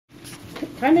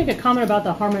Can I make a comment about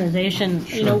the harmonization?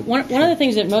 Sure. You know, one of the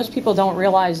things that most people don't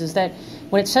realize is that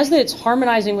when it says that it's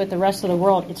harmonizing with the rest of the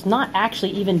world, it's not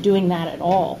actually even doing that at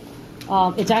all.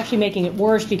 It's actually making it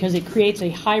worse because it creates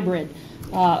a hybrid.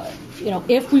 You know,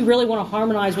 if we really want to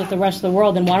harmonize with the rest of the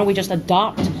world, then why don't we just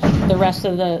adopt the rest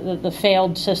of the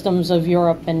failed systems of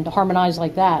Europe and harmonize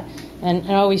like that? And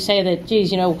I always say that,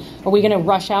 geez, you know, are we going to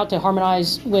rush out to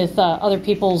harmonize with other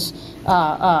people's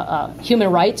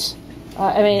human rights?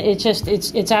 I mean,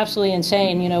 it's absolutely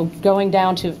insane, you know, going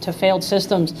down to failed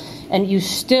systems, and you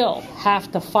still have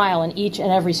to file in each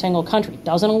and every single country.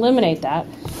 Doesn't eliminate that.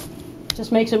 It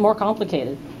just makes it more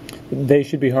complicated. They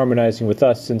should be harmonizing with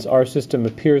us since our system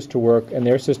appears to work and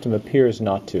their system appears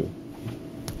not to.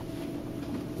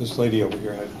 This lady over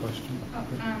here had a question.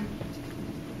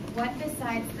 What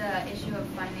besides the issue of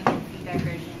funding and fee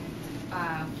diversion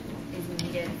is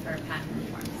needed for patent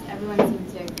reforms? Everyone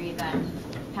seems to agree that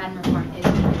patent reform is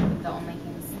needed. The only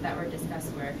things that were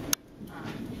discussed were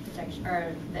protection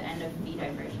or the end of fee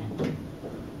diversion.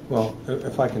 Well,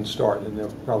 if I can start, and there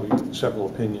are probably several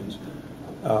opinions.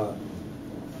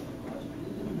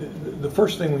 The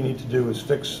first thing we need to do is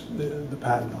fix the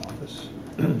patent office,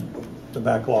 the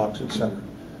backlogs, etc.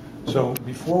 So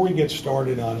before we get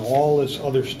started on all this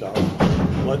other stuff,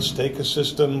 let's take a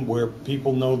system where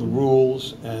people know the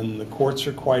rules and the courts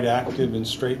are quite active in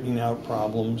straightening out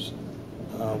problems.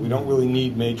 We don't really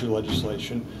need major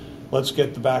legislation. Let's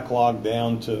get the backlog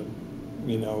down to,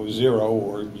 you know, 0,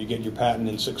 or you get your patent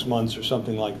in 6 months or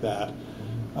something like that.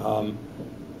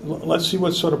 Let's see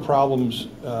what sort of problems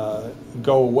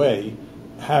go away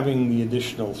having the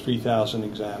additional 3,000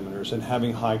 examiners and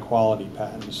having high-quality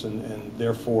patents and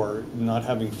therefore not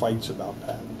having fights about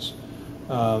patents.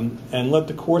 And let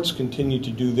the courts continue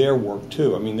to do their work,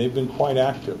 too. I mean, they've been quite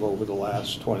active over the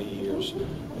last 20 years,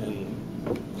 and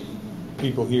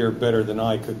people here better than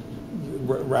I could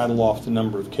rattle off the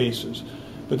number of cases.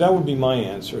 But that would be my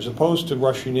answer. As opposed to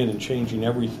rushing in and changing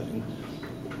everything,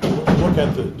 look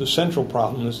at the central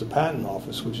problem is the patent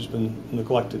office, which has been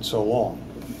neglected so long.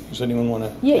 Does anyone want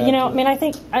to? Yeah, you know, I mean, I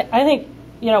think,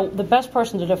 you know, the best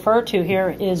person to defer to here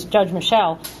is Judge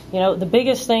Michel. You know, the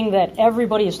biggest thing that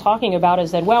everybody is talking about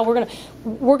is that, well,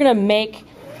 we're gonna make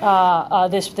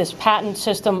this patent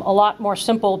system a lot more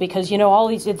simple because, you know, all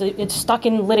these it's stuck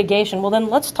in litigation. Well, then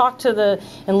let's talk to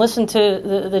and listen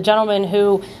to the gentleman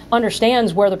who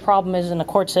understands where the problem is in the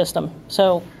court system.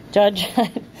 So, Judge.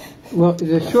 Well,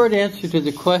 the short answer to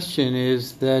the question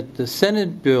is that the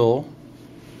Senate bill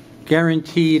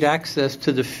guaranteed access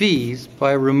to the fees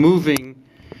by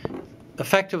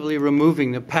effectively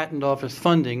removing the patent office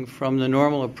funding from the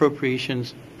normal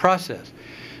appropriations process.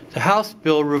 The House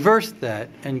bill reversed that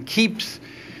and keeps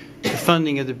the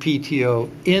funding of the PTO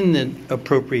in the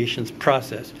appropriations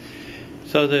process.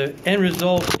 So the end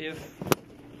result, if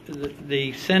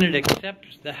the Senate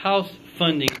accepts the House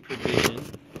funding provision,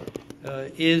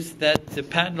 is that the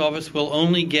patent office will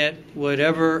only get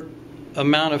whatever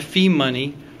amount of fee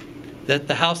money that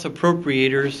the House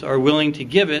appropriators are willing to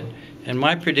give it, and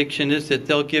my prediction is that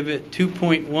they'll give it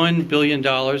 $2.1 billion,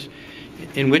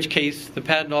 in which case the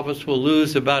patent office will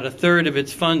lose about 1/3 of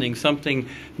its funding, something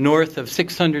north of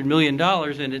 $600 million,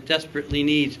 and it desperately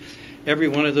needs every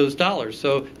one of those dollars.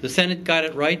 So the Senate got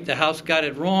it right, the House got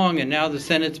it wrong, and now the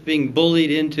Senate's being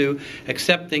bullied into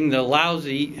accepting the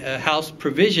lousy House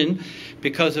provision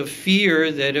because of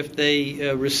fear that if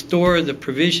they restore the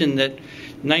provision that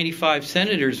 95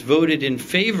 senators voted in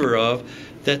favor of,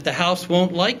 that the House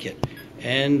won't like it.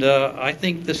 And I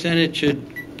think the Senate should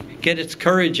get its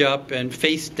courage up and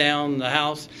face down the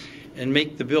House and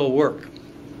make the bill work.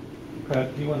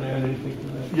 Pat, do you want to add anything to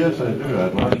that? Yes, I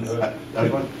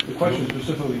do. The question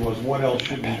specifically was, what else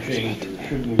should we change or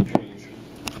shouldn't we change?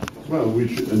 Well, we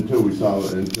should, until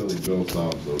the bill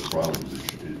solves those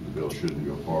problems, the bill shouldn't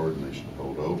go forward and they should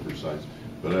hold oversight.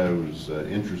 But I was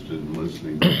interested in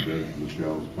listening to Judge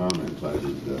Michel's comments. I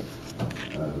did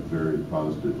very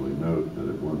positively note that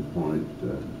at one point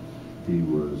he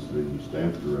was the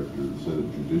staff director of the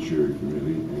Senate Judiciary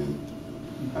Committee and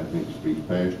I think speaks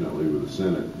passionately with the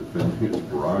Senate defending its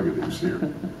prerogatives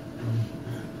here.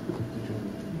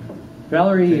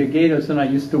 Valerie, Gaydos and I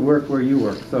used to work where you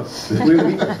work, so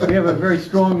we have a very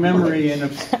strong memory and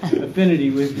affinity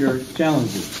with your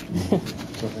challenges.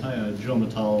 Hi, Joe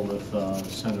Mattal with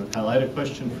Senator Kyle. I had a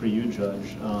question for you,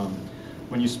 Judge.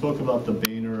 When you spoke about the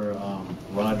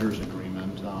Boehner-Rogers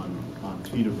agreement on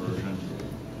fee diversion,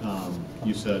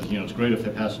 you said, you know, it's great if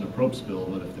they pass an appropriations bill,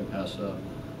 but if they pass a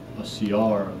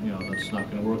CR, you know, that's not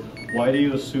going to work. Why do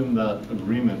you assume that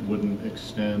agreement wouldn't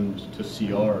extend to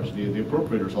CRs? The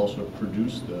appropriators also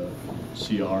produce the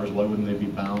CRs. Why wouldn't they be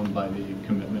bound by the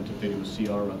commitment if they do a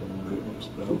CR rather than an oops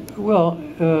bill? Well,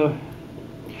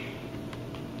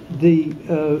 the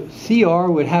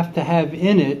CR would have to have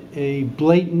in it a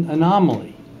blatant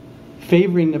anomaly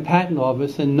favoring the patent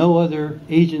office and no other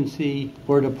agency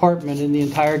or department in the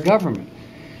entire government.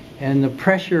 And the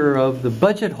pressure of the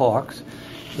budget hawks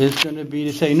is going to be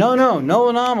to say, no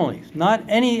anomalies. Not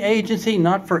any agency,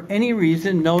 not for any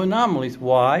reason, no anomalies.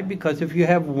 Why? Because if you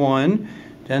have one,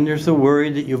 then there's the worry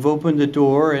that you've opened the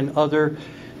door and other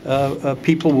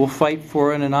people will fight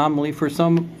for an anomaly for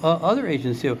some other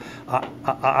agency.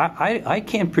 I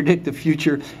can't predict the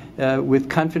future with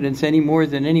confidence any more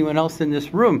than anyone else in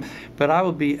this room, but I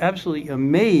will be absolutely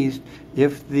amazed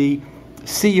if the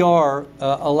CR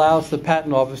allows the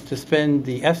Patent Office to spend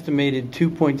the estimated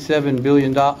 $2.7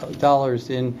 billion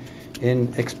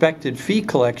in expected fee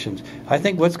collections. I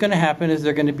think what's going to happen is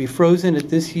they're going to be frozen at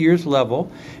this year's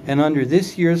level, and under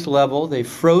this year's level, they've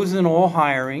frozen all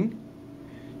hiring,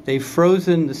 they've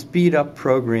frozen the speed up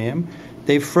program,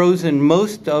 they've frozen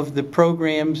most of the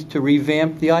programs to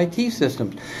revamp the IT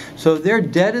systems. So they're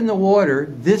dead in the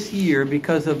water this year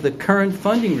because of the current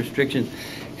funding restrictions.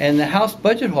 And the House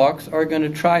budget hawks are going to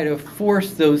try to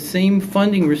force those same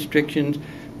funding restrictions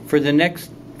for the next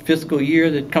fiscal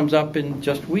year that comes up in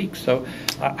just weeks. So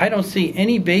I don't see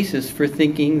any basis for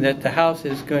thinking that the House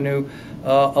is going to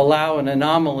allow an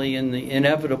anomaly in the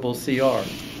inevitable CR.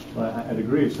 Well, I'd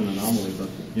agree it's an anomaly, but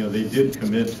they did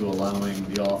commit to allowing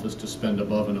the office to spend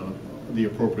above the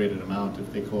appropriated amount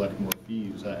if they collect more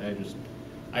fees. I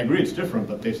agree it's different,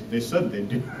 but they said they'd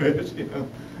do it.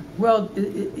 Well,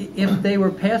 if they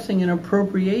were passing an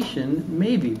appropriation,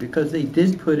 maybe, because they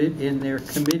did put it in their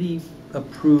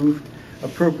committee-approved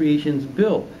appropriations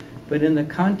bill. But in the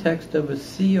context of a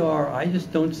CR, I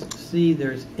just don't see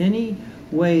there's any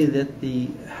way that the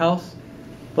House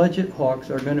budget hawks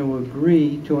are going to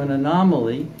agree to an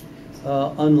anomaly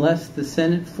unless the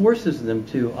Senate forces them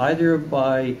to, either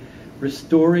by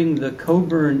restoring the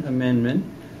Coburn Amendment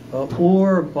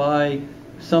or by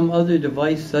some other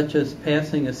device such as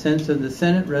passing a sense of the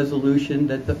Senate resolution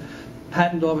that the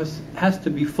Patent Office has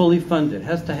to be fully funded,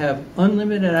 has to have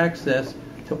unlimited access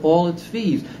to all its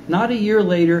fees. Not a year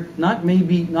later, not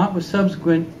with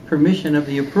subsequent permission of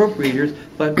the appropriators,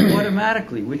 but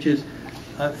automatically, which is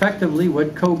effectively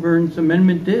what Coburn's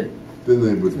amendment did. Then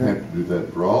they would have to do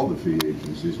that for all the fee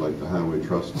agencies like the Highway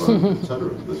Trust Fund, et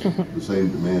cetera. The same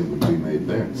demand would be made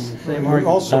there. Same argument.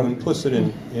 Also implicit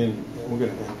in we're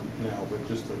going to end now, but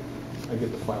just I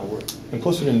get the final word.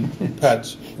 Implicit in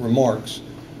Pat's remarks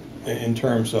in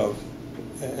terms of,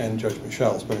 and Judge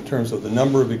Michel's, but in terms of the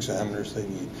number of examiners they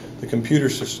need, the computer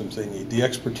systems they need, the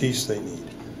expertise they need.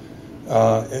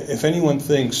 If anyone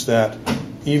thinks that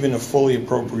even a fully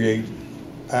appropriate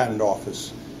patent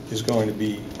office is going to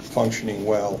be functioning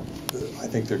well, I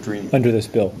think they're dreaming. Under this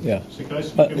bill, yeah. So can I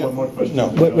speak one more question? No.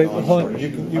 Wait, hold on. You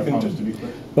can just to be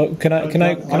clear. Well, can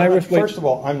I First of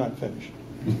all, I'm not finished.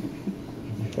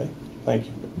 Okay, thank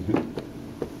you.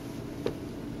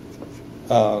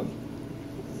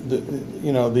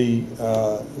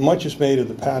 Much is made of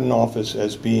the patent office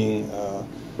as being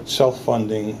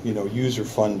self-funding,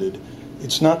 user-funded.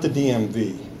 It's not the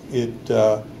DMV.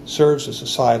 It serves a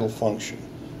societal function.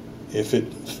 If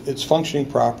it's functioning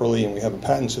properly, and we have a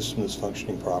patent system that's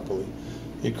functioning properly,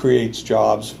 it creates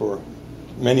jobs for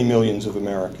many millions of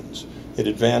Americans. It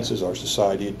advances our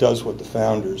society. It does what the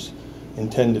founders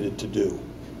intended it to do.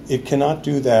 It cannot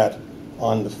do that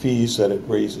on the fees that it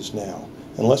raises now,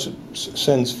 unless it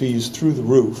sends fees through the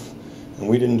roof. And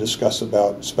we didn't discuss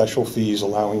about special fees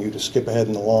allowing you to skip ahead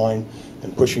in the line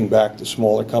and pushing back the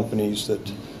smaller companies that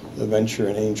the venture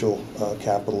and angel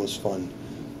capitalists fund.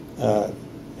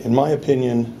 In my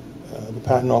opinion, the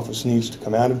Patent Office needs to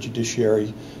come out of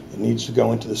judiciary. It needs to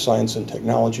go into the science and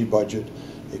technology budget.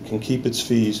 It can keep its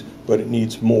fees, but it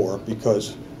needs more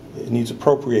because it needs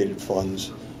appropriated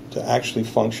funds to actually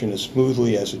function as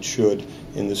smoothly as it should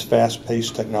in this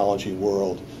fast-paced technology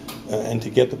world, and to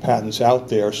get the patents out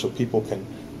there so people can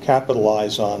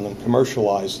capitalize on them,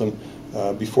 commercialize them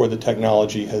before the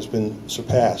technology has been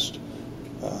surpassed.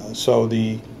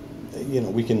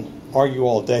 We can argue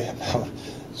all day about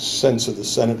sense of the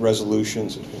Senate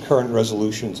resolutions and concurrent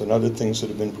resolutions and other things that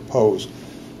have been proposed,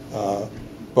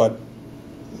 but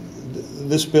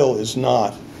this bill is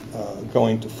not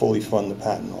going to fully fund the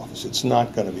Patent Office. It's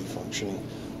not going to be functioning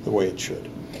the way it should.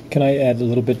 Can I add a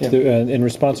little bit in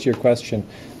response to your question?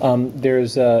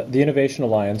 There's the Innovation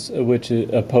Alliance, which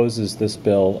opposes this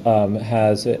bill,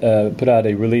 has put out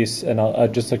a release, and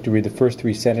I'd just like to read the first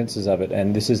 3 sentences of it,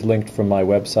 and this is linked from my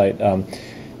website.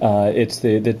 It's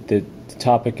the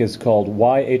topic is called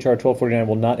 "Why H.R. 1249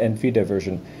 Will Not End Fee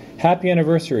Diversion." Happy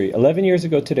anniversary. 11 years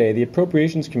ago today, the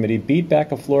Appropriations Committee beat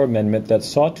back a floor amendment that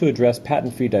sought to address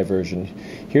patent fee diversion.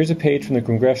 Here's a page from the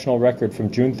congressional record from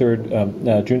June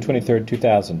 23rd,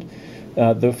 2000.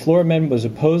 The floor amendment was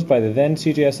opposed by the then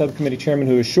CJS subcommittee chairman,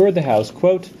 who assured the House,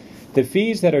 quote, "The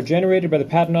fees that are generated by the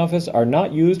Patent Office are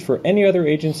not used for any other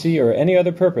agency or any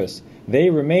other purpose.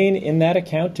 They remain in that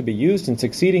account to be used in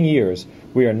succeeding years.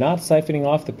 We are not siphoning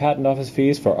off the Patent Office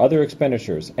fees for other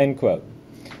expenditures," end quote.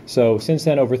 So since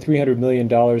then, over $300 million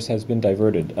has been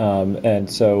diverted. And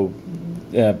so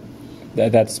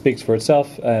that speaks for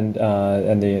itself, and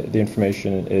the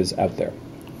information is out there.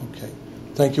 Okay.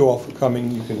 Thank you all for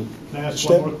coming. You can ask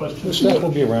one more question? Steph will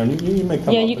be around. You may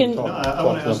come Yeah, up you can. and talk. No, I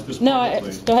want to ask this No,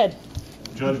 publicly. go ahead.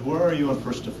 Judge, where are you on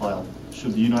first to file?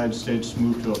 Should the United States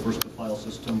move to a first to file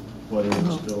system, whether it's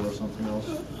this bill or something else?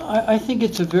 I think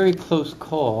it's a very close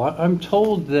call. I'm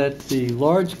told that the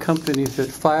large companies that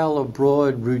file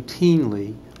abroad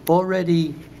routinely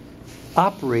already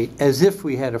operate as if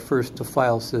we had a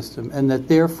first-to-file system, and that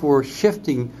therefore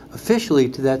shifting officially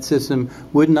to that system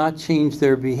would not change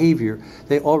their behavior.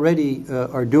 They already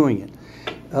are doing it.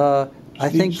 I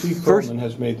think Steve Perlman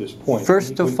has made this point.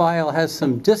 First-to-file has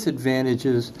some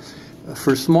disadvantages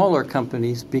for smaller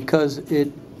companies because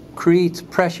it creates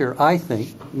pressure, I think,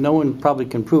 no one probably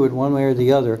can prove it one way or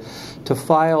the other, to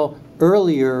file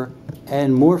earlier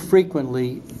and more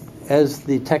frequently as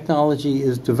the technology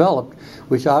is developed,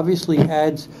 which obviously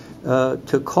adds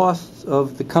to costs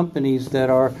of the companies that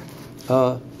are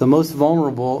the most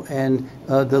vulnerable and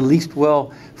the least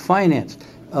well financed.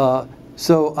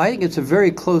 So I think it's a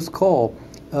very close call.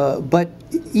 But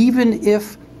even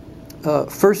if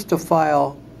first to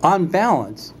file on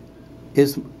balance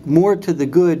is more to the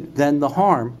good than the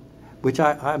harm, which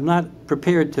I'm not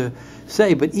prepared to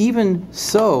say, but even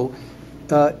so,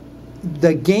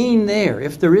 the gain there,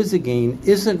 if there is a gain,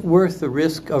 isn't worth the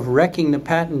risk of wrecking the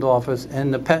patent office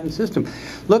and the patent system.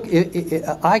 Look,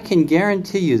 I can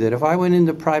guarantee you that if I went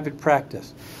into private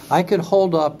practice, I could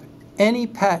hold up any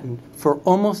patent for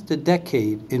almost a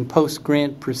decade in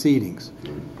post-grant proceedings.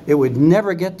 It would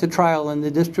never get to trial in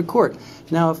the district court.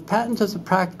 Now, if patents as a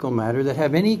practical matter that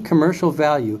have any commercial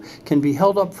value can be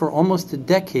held up for almost a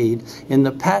decade in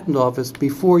the patent office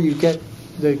before you get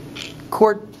the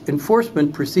court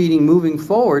enforcement proceeding moving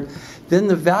forward, then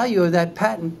the value of that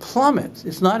patent plummets.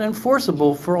 It's not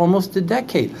enforceable for almost a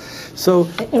decade. So,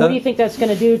 And what do you think that's going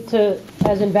to do to,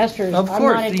 as investors? of I'm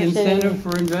course, not the interested in- incentive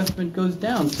for investment goes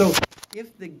down. So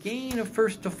if the gain of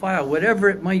first to file, whatever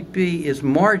it might be, is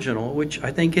marginal, which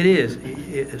I think it is,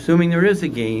 assuming there is a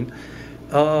gain,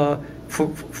 for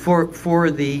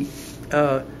the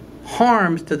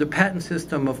harms to the patent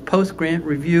system of post-grant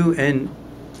review and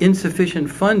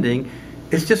insufficient funding,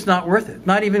 it's just not worth it,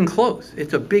 not even close.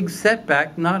 It's a big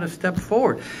setback, not a step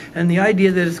forward. And the idea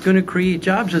that it's going to create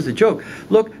jobs is a joke.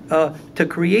 Look, to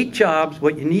create jobs,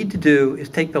 what you need to do is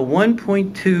take the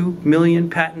 1.2 million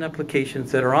patent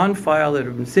applications that are on file that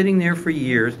have been sitting there for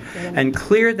years and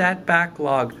clear that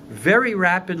backlog very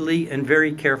rapidly and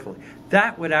very carefully.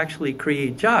 That would actually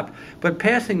create jobs. But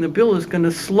passing the bill is going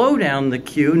to slow down the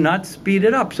queue, not speed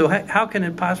it up. So how can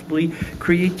it possibly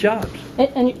create jobs?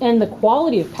 And the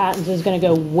quality of patents is going to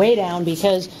go way down,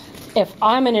 because if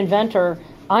I'm an inventor,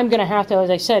 I'm going to have to, as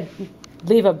I said,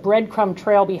 leave a breadcrumb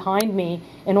trail behind me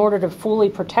in order to fully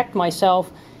protect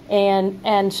myself.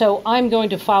 And so I'm going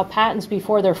to file patents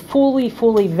before they're fully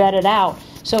vetted out.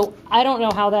 So I don't know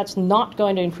how that's not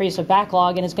going to increase a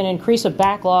backlog, and it's going to increase a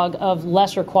backlog of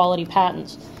lesser quality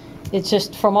patents. It's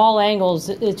just, from all angles,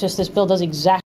 it's just this bill does exactly